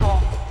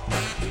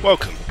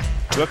Welcome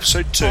to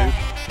episode 2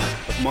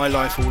 of My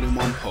Life All in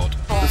One Pod,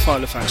 the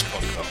Filofax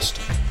podcast.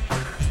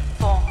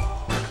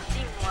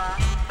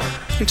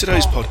 In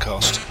today's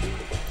podcast,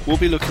 we'll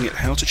be looking at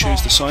how to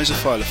choose the size of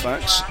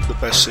Filofax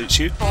that best suits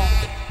you.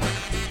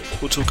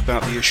 We'll talk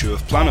about the issue of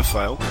planner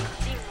fail,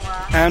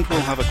 and we'll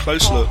have a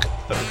close look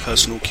at the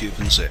personal cube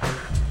and zip.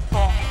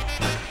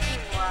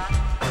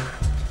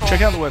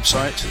 Check out the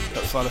website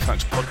at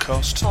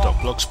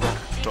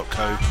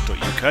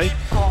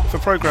filofaxpodcast.blogspot.co.uk for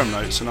programme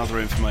notes and other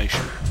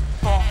information.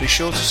 Be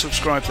sure to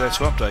subscribe there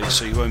to update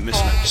so you won't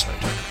miss an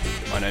episode.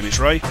 My name is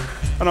Ray,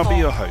 and I'll be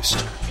your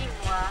host.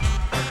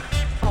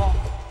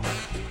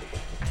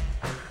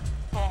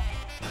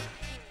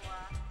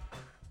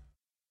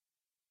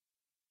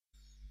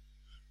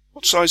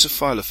 What size of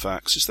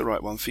Filofax is the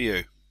right one for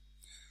you?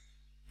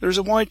 There is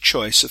a wide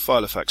choice of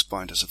Filofax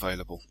binders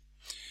available.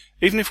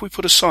 Even if we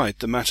put aside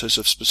the matters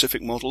of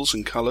specific models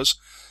and colours,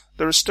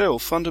 there are still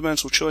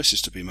fundamental choices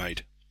to be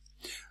made.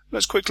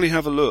 Let's quickly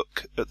have a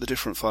look at the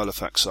different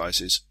Filofax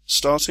sizes,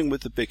 starting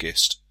with the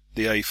biggest,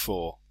 the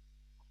A4.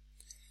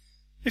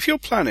 If you're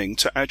planning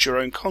to add your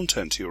own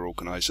content to your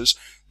organisers,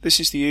 this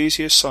is the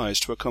easiest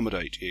size to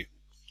accommodate you.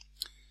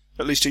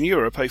 At least in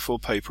Europe,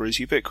 A4 paper is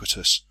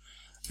ubiquitous.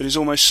 It is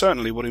almost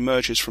certainly what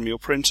emerges from your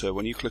printer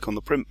when you click on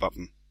the print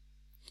button.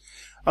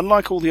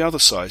 Unlike all the other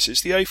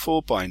sizes, the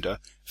A4 binder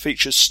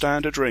features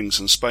standard rings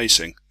and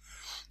spacing.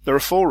 There are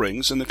 4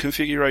 rings and the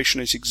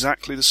configuration is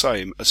exactly the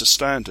same as a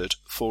standard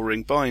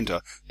 4-ring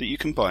binder that you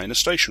can buy in a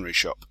stationery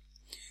shop.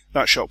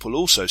 That shop will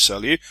also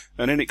sell you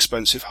an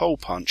inexpensive hole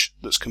punch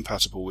that's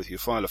compatible with your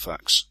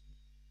Filofax.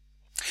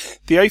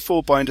 The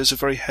A4 binders are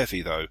very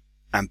heavy though,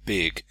 and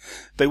big.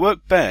 They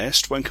work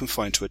best when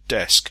confined to a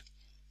desk.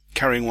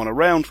 Carrying one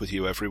around with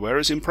you everywhere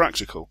is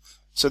impractical,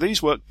 so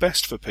these work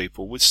best for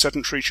people with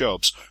sedentary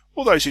jobs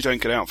or those who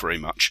don't get out very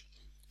much.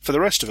 For the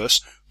rest of us,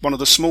 one of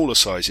the smaller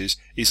sizes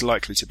is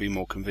likely to be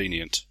more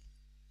convenient.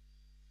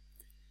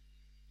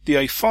 The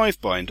A5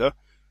 binder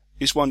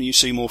is one you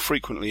see more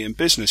frequently in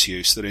business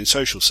use than in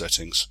social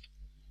settings.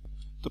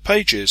 The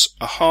pages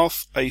are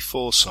half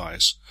A4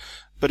 size,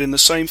 but in the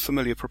same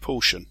familiar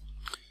proportion.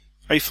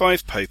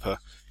 A5 paper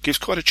gives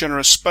quite a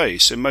generous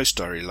space in most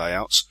diary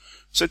layouts,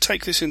 so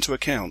take this into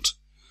account.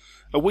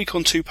 A week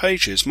on 2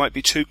 pages might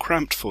be too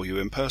cramped for you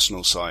in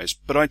personal size,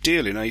 but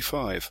ideal in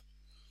A5.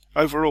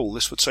 Overall,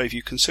 this would save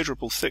you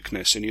considerable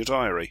thickness in your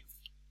diary.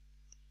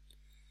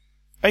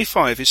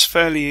 A5 is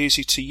fairly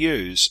easy to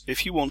use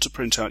if you want to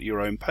print out your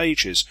own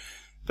pages,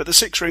 but the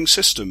 6-ring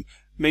system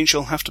means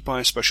you'll have to buy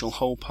a special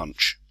hole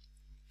punch.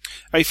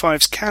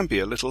 A5s can be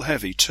a little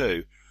heavy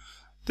too.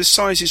 This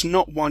size is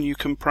not one you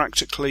can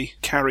practically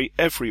carry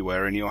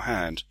everywhere in your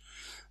hand,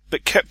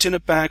 but kept in a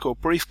bag or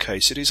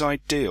briefcase it is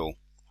ideal.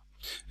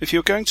 If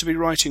you're going to be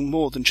writing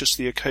more than just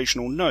the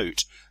occasional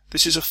note,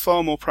 this is a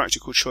far more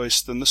practical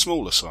choice than the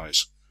smaller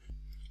size.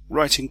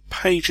 Writing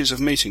pages of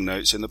meeting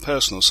notes in the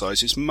personal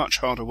size is much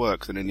harder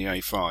work than in the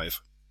A5.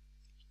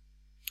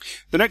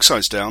 The next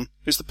size down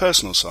is the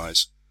personal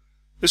size.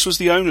 This was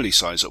the only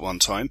size at one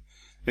time.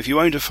 If you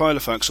owned a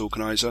Filofax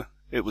organiser,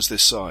 it was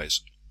this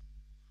size.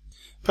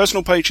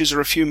 Personal pages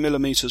are a few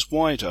millimetres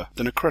wider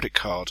than a credit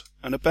card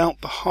and about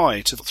the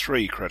height of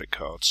 3 credit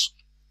cards.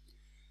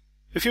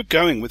 If you're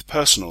going with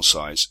personal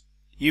size,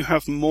 you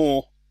have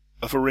more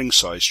of a ring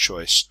size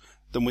choice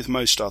than with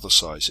most other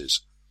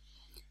sizes.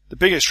 The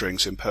biggest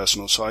rings in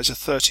personal size are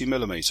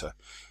 30mm.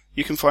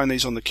 You can find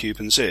these on the Cube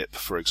and Zip,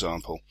 for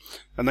example,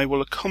 and they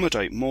will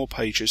accommodate more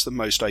pages than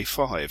most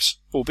A5s,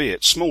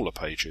 albeit smaller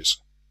pages.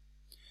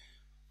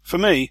 For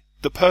me,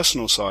 the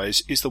personal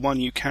size is the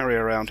one you carry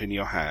around in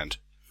your hand.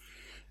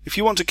 If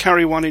you want to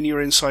carry one in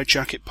your inside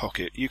jacket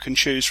pocket, you can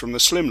choose from the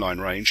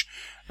slimline range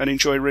and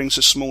enjoy rings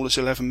as small as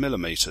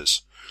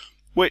 11mm,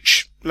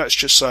 which, let's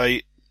just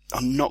say,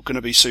 are not going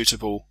to be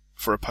suitable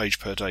for a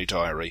page-per-day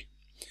diary.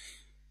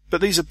 But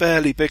these are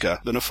barely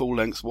bigger than a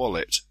full-length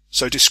wallet,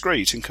 so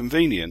discreet and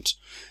convenient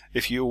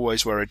if you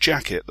always wear a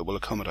jacket that will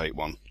accommodate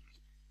one.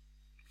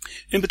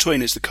 In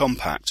between is the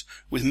compact,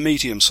 with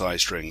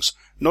medium-sized rings,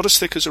 not as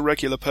thick as a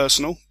regular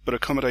personal, but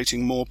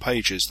accommodating more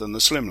pages than the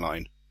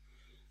slimline.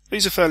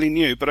 These are fairly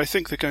new, but I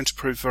think they're going to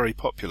prove very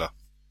popular.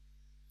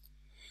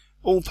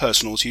 All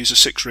personals use a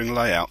 6-ring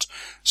layout,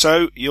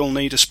 so you'll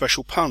need a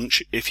special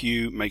punch if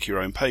you make your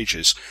own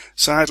pages.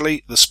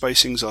 Sadly, the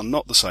spacings are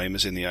not the same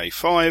as in the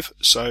A5,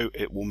 so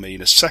it will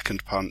mean a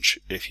second punch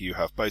if you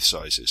have both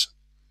sizes.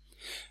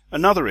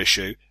 Another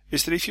issue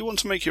is that if you want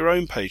to make your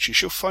own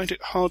pages, you'll find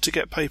it hard to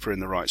get paper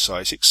in the right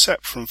size,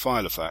 except from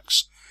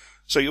Filofax,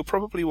 so you'll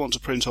probably want to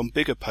print on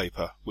bigger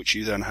paper, which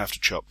you then have to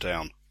chop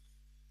down.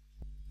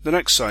 The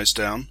next size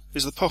down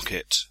is the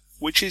pocket,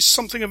 which is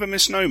something of a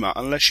misnomer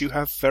unless you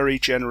have very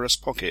generous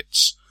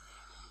pockets.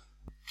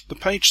 The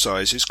page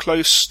size is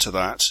close to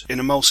that in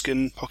a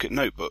Moleskine pocket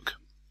notebook.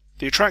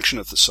 The attraction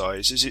of the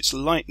size is its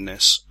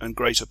lightness and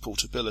greater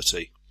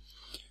portability.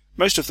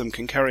 Most of them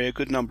can carry a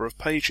good number of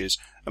pages,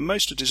 and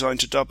most are designed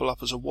to double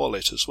up as a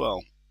wallet as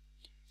well.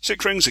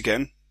 6 rings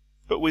again,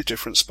 but with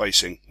different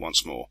spacing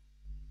once more.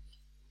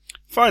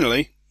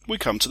 Finally, we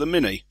come to the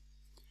Mini.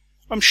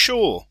 I'm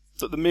sure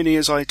that the Mini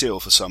is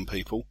ideal for some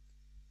people,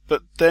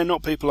 but they're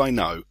not people I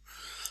know.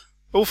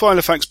 All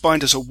Filofax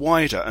binders are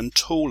wider and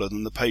taller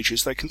than the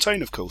pages they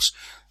contain, of course.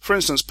 For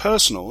instance,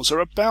 Personals are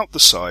about the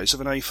size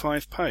of an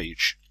A5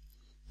 page.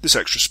 This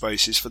extra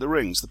space is for the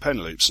rings, the pen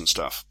loops and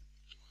stuff.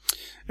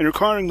 In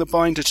requiring the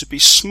binder to be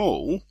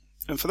small,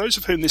 and for those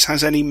of whom this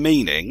has any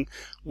meaning,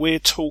 we're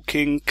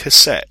talking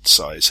cassette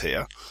size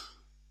here,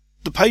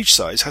 the page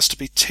size has to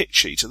be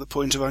titchy to the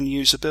point of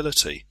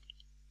unusability.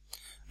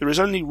 There is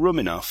only room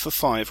enough for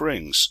 5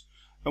 rings,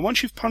 and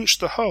once you've punched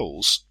the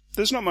holes,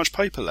 there's not much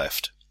paper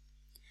left.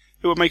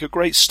 It would make a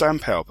great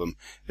stamp album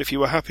if you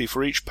were happy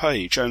for each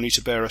page only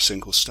to bear a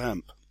single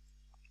stamp.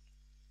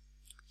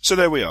 So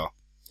there we are.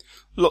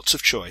 Lots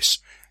of choice.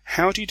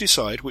 How do you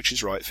decide which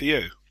is right for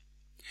you?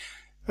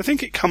 I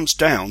think it comes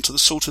down to the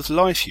sort of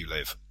life you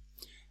live.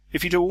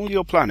 If you do all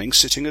your planning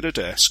sitting at a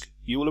desk,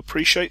 you will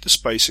appreciate the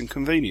space and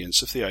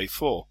convenience of the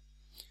A4.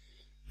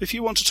 If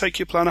you want to take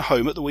your planner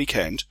home at the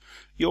weekend,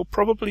 you'll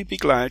probably be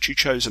glad you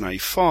chose an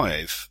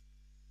A5.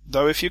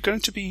 Though if you're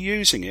going to be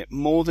using it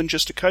more than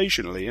just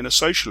occasionally in a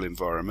social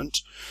environment,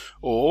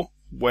 or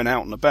when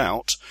out and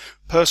about,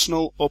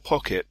 Personal or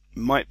Pocket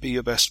might be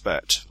your best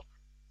bet.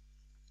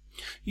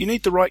 You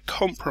need the right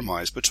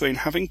compromise between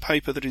having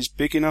paper that is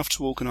big enough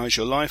to organise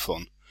your life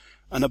on,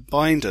 and a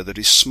binder that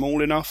is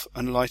small enough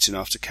and light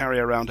enough to carry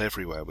around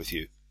everywhere with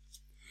you.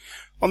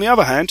 On the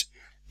other hand,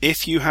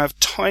 if you have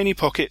tiny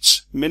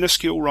pockets,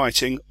 minuscule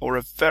writing, or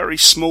a very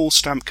small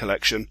stamp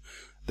collection,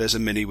 there's a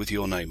Mini with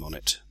your name on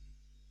it.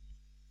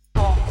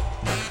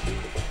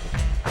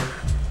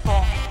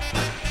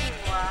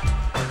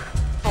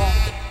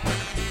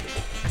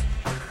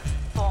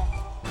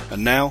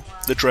 And now,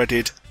 the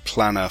dreaded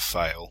planner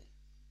fail.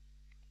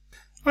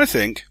 I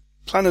think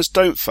planners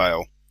don't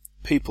fail,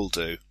 people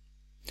do.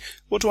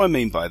 What do I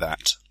mean by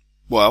that?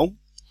 Well,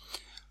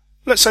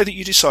 let's say that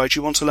you decide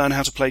you want to learn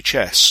how to play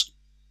chess.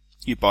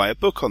 You buy a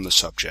book on the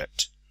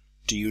subject.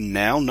 Do you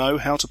now know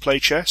how to play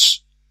chess?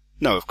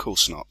 No, of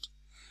course not.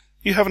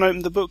 You haven't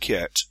opened the book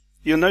yet.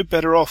 You're no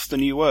better off than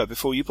you were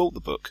before you bought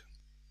the book.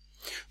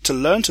 To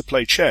learn to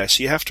play chess,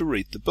 you have to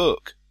read the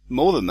book.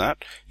 More than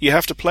that, you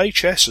have to play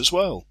chess as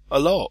well, a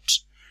lot.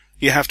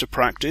 You have to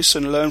practice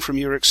and learn from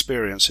your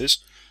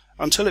experiences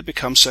until it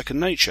becomes second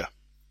nature.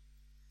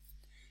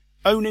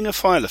 Owning a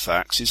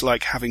Filofax is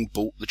like having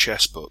bought the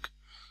chess book.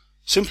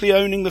 Simply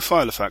owning the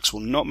Filofax will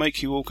not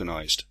make you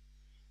organised.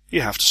 You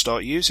have to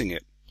start using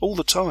it, all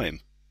the time.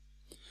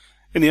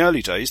 In the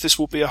early days, this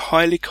will be a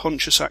highly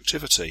conscious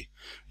activity.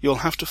 You'll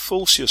have to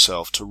force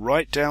yourself to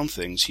write down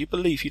things you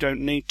believe you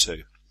don't need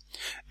to.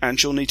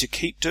 And you'll need to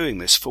keep doing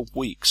this for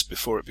weeks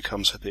before it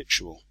becomes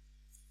habitual.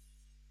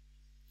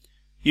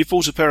 You've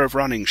bought a pair of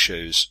running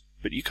shoes,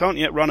 but you can't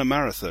yet run a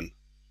marathon.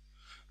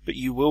 But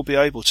you will be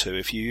able to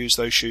if you use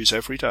those shoes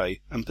every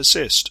day and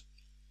persist.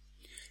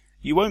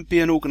 You won't be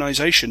an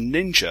organisation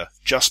ninja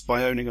just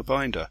by owning a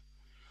binder.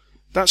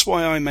 That's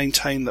why I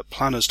maintain that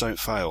planners don't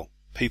fail,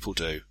 people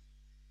do.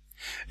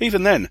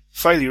 Even then,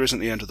 failure isn't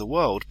the end of the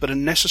world, but a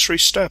necessary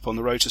step on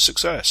the road to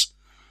success.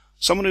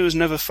 Someone who has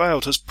never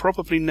failed has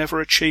probably never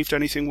achieved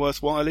anything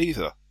worthwhile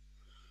either.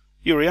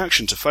 Your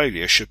reaction to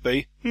failure should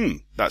be,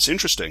 that's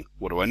interesting,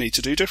 what do I need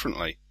to do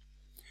differently?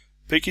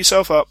 Pick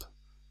yourself up,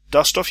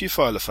 dust off your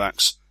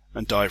Filofax,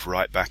 and dive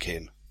right back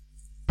in.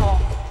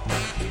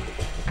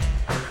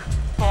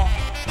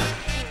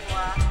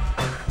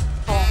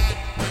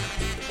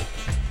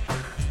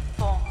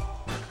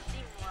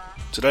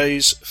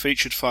 Today's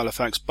featured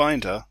Filofax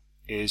binder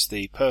is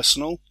the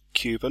Personal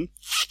Cuban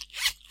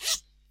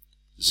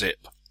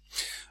Zip.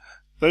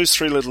 Those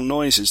 3 little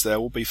noises there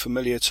will be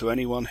familiar to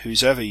anyone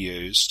who's ever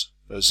used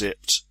a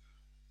zipped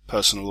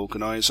personal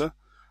organiser.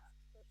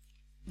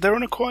 They're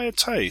an acquired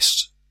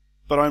taste,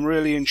 but I'm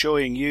really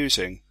enjoying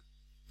using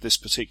this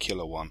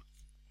particular one.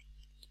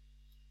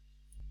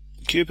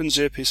 The Cuban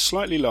Zip is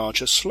slightly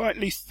larger,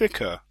 slightly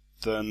thicker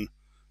than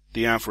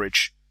the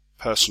average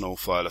Personal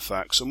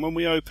Filofax, and when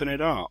we open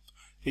it up,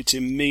 it's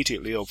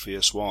immediately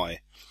obvious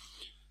why.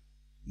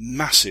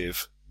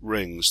 Massive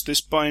rings.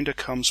 This binder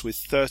comes with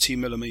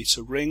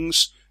 30mm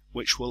rings,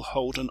 which will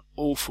hold an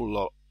awful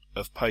lot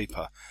of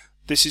paper.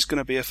 This is going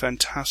to be a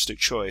fantastic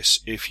choice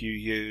if you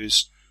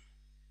use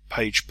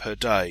page per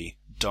day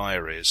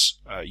diaries.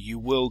 You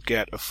will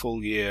get a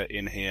full year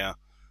in here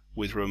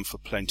with room for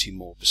plenty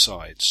more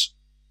besides.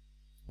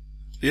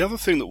 The other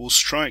thing that will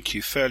strike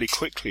you fairly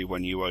quickly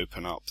when you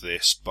open up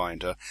this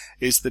binder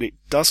is that it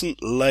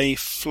doesn't lay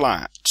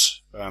flat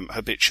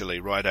habitually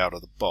right out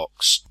of the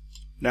box.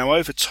 Now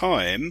over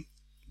time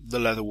the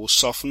leather will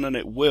soften and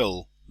it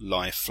will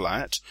lie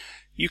flat.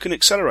 You can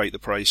accelerate the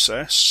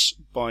process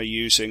by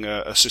using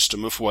a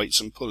system of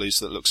weights and pulleys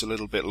that looks a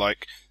little bit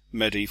like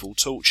medieval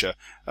torture,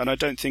 and I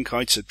don't think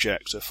I'd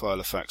subject a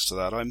Filofax to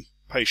that. I'm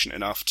patient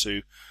enough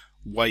to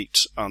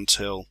wait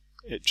until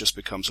it just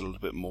becomes a little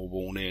bit more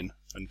worn in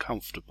and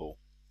comfortable.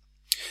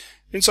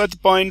 Inside the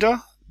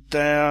binder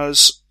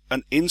there's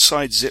an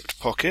inside zipped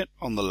pocket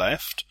on the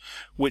left,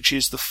 which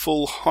is the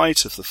full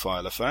height of the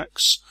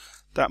Filofax.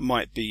 That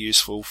might be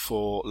useful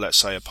for, let's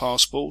say, a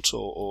passport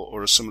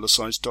or a similar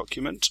sized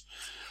document.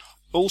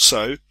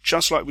 Also,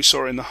 just like we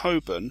saw in the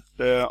Hoban,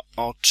 there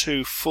are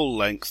 2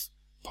 full-length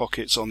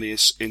pockets on the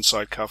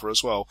inside cover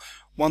as well.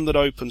 One that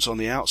opens on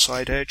the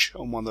outside edge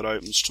and one that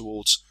opens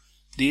towards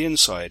the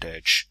inside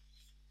edge.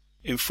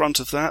 In front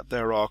of that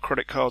there are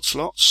credit card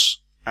slots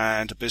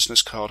and a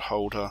business card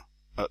holder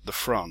at the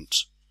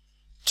front.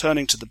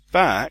 Turning to the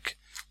back,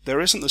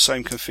 there isn't the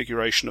same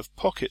configuration of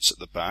pockets at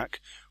the back.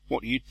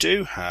 What you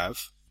do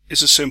have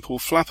is a simple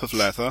flap of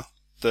leather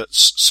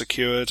that's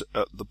secured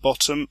at the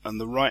bottom and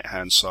the right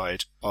hand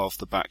side of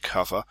the back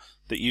cover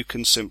that you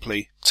can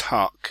simply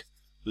tuck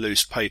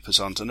loose papers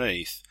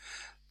underneath.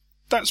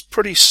 That's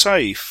pretty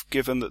safe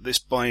given that this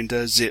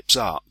binder zips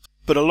up,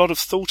 but a lot of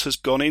thought has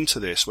gone into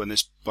this when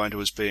this binder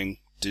was being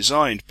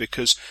designed,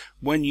 because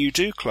when you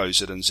do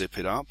close it and zip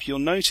it up, you'll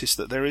notice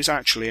that there is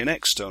actually an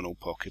external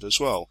pocket as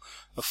well,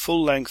 a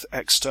full-length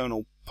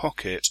external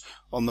pocket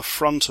on the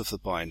front of the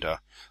binder,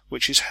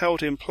 which is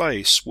held in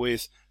place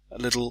with a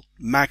little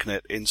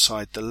magnet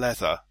inside the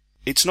leather.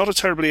 It's not a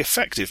terribly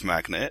effective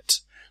magnet,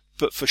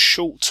 but for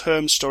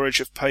short-term storage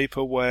of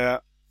paper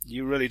where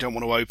you really don't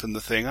want to open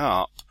the thing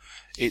up,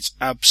 it's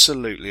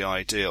absolutely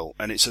ideal,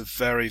 and it's a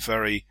very,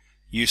 very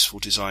useful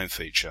design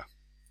feature.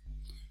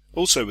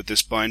 Also with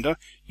this binder,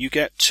 you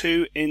get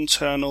 2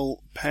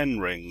 internal pen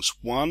rings,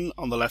 one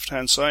on the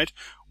left-hand side,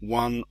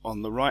 one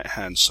on the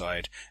right-hand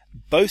side.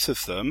 Both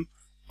of them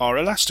are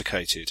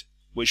elasticated,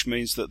 which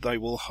means that they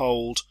will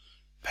hold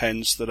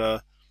pens that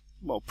are,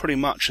 well, pretty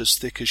much as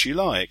thick as you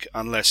like,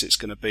 unless it's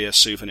going to be a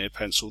souvenir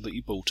pencil that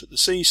you bought at the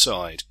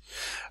seaside.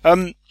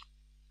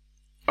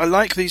 I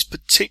like these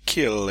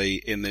particularly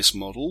in this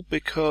model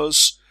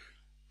because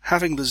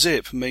having the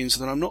zip means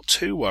that I'm not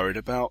too worried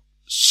about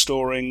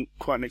storing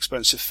quite an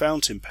expensive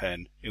fountain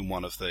pen in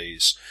one of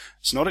these.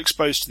 It's not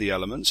exposed to the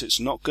elements, it's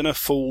not going to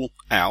fall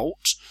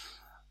out.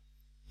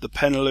 The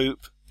pen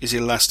loop is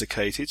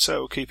elasticated, so it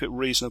will keep it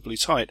reasonably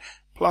tight.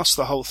 Plus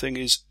the whole thing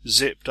is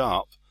zipped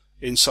up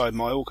inside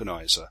my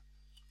organiser.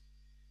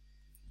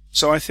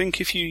 So I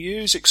think if you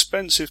use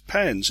expensive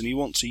pens and you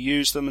want to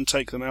use them and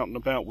take them out and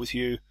about with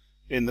you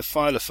in the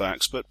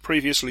Filofax, but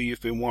previously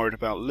you've been worried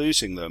about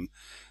losing them,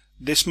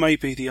 this may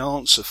be the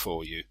answer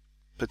for you,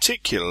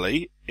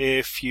 particularly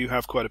if you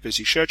have quite a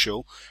busy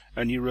schedule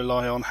and you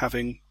rely on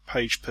having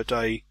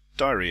page-per-day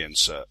diary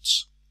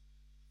inserts.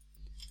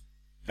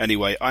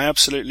 Anyway, I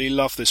absolutely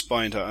love this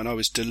binder, and I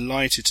was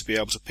delighted to be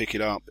able to pick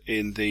it up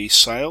in the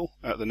sale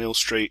at the Neal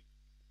Street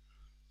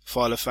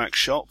Filofax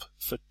shop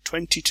for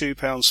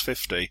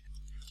 £22.50.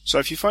 So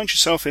if you find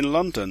yourself in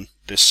London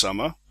this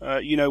summer,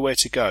 you know where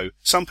to go.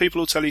 Some people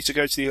will tell you to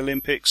go to the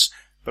Olympics,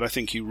 but I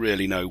think you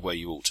really know where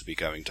you ought to be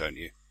going, don't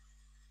you?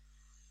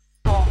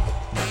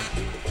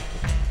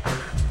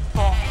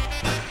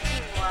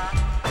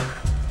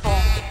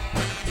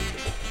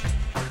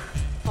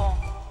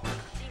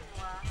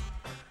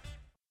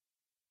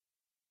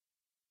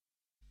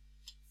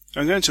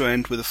 I'm going to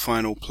end with a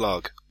final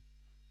plug.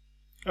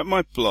 At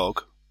my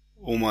blog,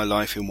 All My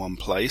Life in One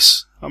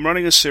Place, I'm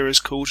running a series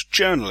called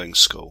Journaling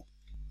School.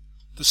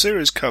 The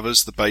series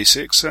covers the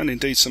basics and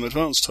indeed some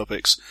advanced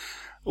topics,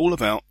 all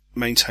about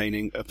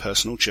maintaining a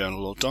personal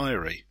journal or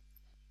diary.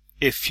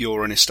 If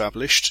you're an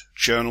established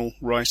journal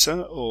writer,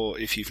 or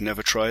if you've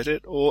never tried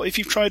it, or if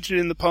you've tried it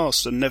in the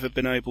past and never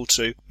been able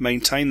to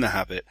maintain the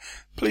habit,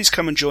 please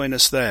come and join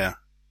us there.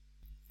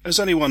 As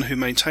anyone who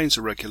maintains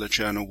a regular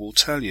journal will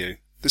tell you,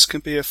 this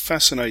can be a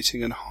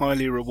fascinating and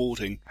highly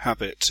rewarding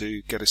habit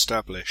to get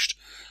established.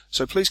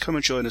 So please come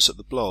and join us at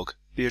the blog.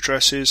 The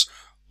address is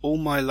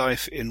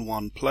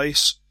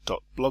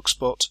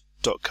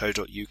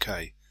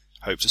allmylifeinoneplace.blogspot.co.uk.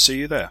 Hope to see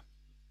you there.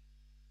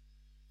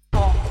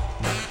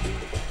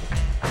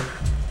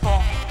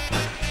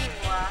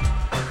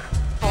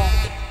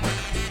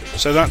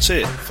 So that's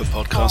it for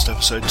podcast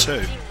episode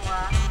 2.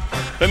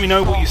 Let me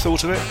know what you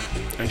thought of it,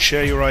 and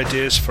share your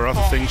ideas for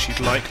other things you'd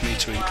like me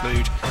to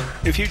include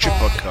in future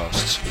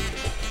podcasts.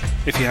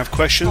 If you have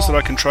questions that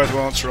I can try to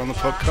answer on the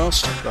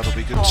podcast, that'll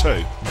be good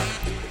too.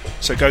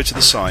 So go to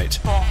the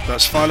site,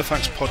 that's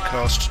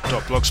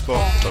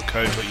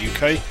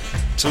filofaxpodcast.blogspot.co.uk,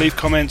 to leave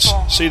comments,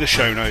 see the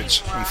show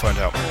notes, and find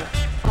out more.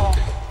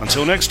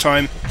 Until next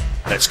time,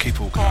 let's keep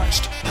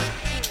organised.